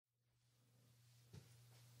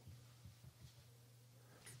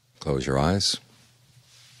Close your eyes,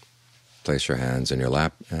 place your hands in your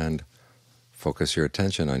lap, and focus your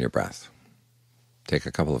attention on your breath. Take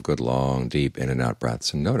a couple of good, long, deep in and out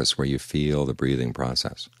breaths, and notice where you feel the breathing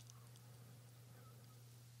process.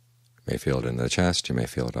 You may feel it in the chest, you may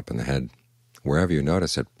feel it up in the head. Wherever you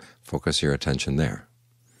notice it, focus your attention there,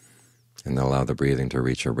 and allow the breathing to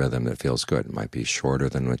reach a rhythm that feels good. It might be shorter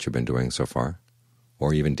than what you've been doing so far,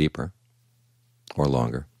 or even deeper, or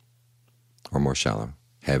longer, or more shallow,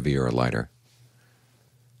 heavier or lighter,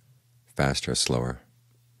 faster or slower.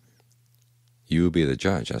 You be the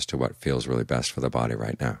judge as to what feels really best for the body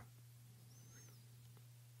right now.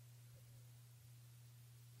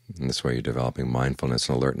 In this way you're developing mindfulness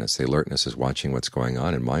and alertness. The alertness is watching what's going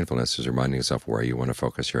on, and mindfulness is reminding yourself where you want to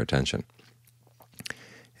focus your attention.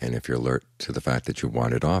 And if you're alert to the fact that you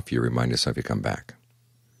want it off, you remind yourself you come back.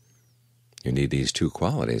 You need these two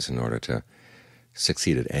qualities in order to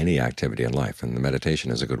succeed at any activity in life, and the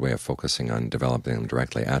meditation is a good way of focusing on developing them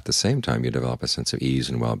directly. At the same time, you develop a sense of ease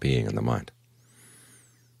and well-being in the mind.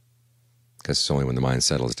 Because it's only when the mind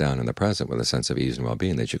settles down in the present with a sense of ease and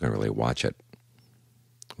well-being that you can really watch it.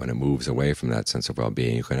 When it moves away from that sense of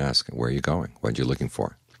well-being, you can ask, where are you going? What are you looking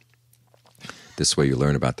for? This way you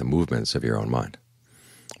learn about the movements of your own mind.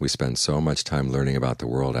 We spend so much time learning about the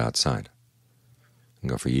world outside. You can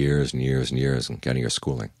go for years and years and years and getting your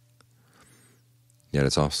schooling. Yet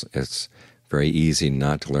it's very easy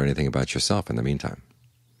not to learn anything about yourself in the meantime,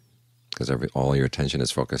 because all your attention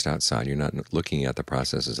is focused outside. You're not looking at the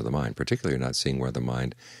processes of the mind. Particularly, you're not seeing where the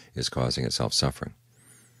mind is causing itself suffering.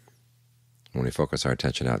 When we focus our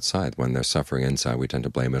attention outside, when there's suffering inside, we tend to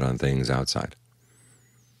blame it on things outside.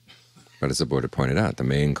 But as the Buddha pointed out, the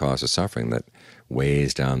main cause of suffering that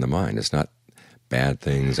weighs down the mind is not bad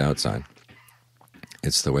things outside.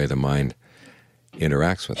 It's the way the mind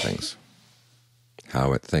interacts with things,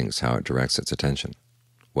 how it thinks, how it directs its attention,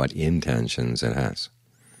 what intentions it has.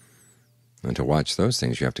 And to watch those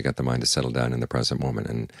things, you have to get the mind to settle down in the present moment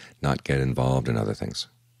and not get involved in other things.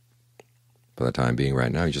 For the time being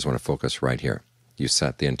right now, you just want to focus right here. You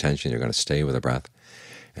set the intention, you're going to stay with the breath,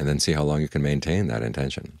 and then see how long you can maintain that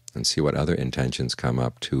intention, and see what other intentions come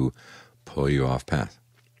up to pull you off path.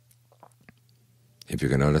 If you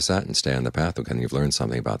can notice that and stay on the path, then you've learned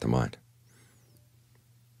something about the mind.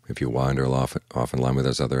 If you wander off in line with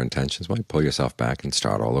those other intentions, well, you pull yourself back and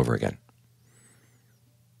start all over again.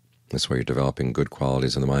 This way you're developing good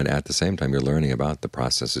qualities in the mind. At the same time, you're learning about the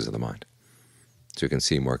processes of the mind. So you can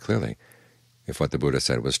see more clearly if what the Buddha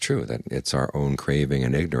said was true, that it's our own craving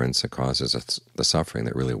and ignorance that causes the suffering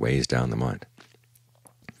that really weighs down the mind.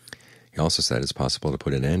 He also said it's possible to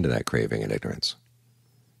put an end to that craving and ignorance.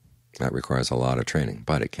 That requires a lot of training,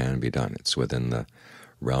 but it can be done. It's within the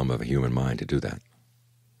realm of a human mind to do that.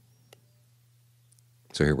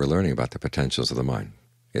 So here we're learning about the potentials of the mind.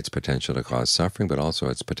 Its potential to cause suffering, but also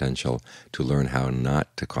its potential to learn how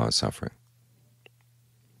not to cause suffering.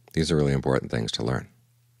 These are really important things to learn,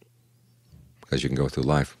 because you can go through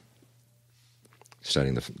life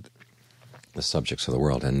studying the subjects of the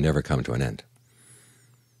world and never come to an end.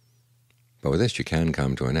 But with this you can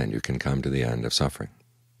come to an end. You can come to the end of suffering,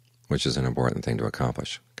 which is an important thing to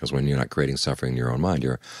accomplish, because when you're not creating suffering in your own mind,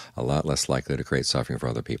 you're a lot less likely to create suffering for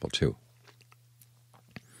other people too.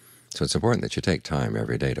 So it's important that you take time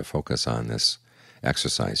every day to focus on this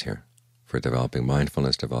exercise here for developing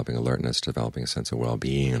mindfulness, developing alertness, developing a sense of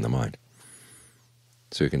well-being in the mind,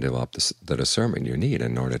 so you can develop the discernment you need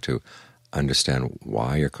in order to understand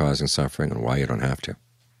why you're causing suffering and why you don't have to.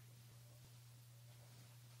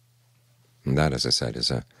 And that, as I said, is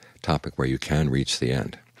a topic where you can reach the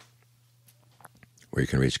end, where you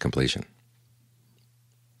can reach completion.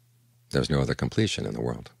 There's no other completion in the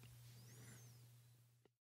world.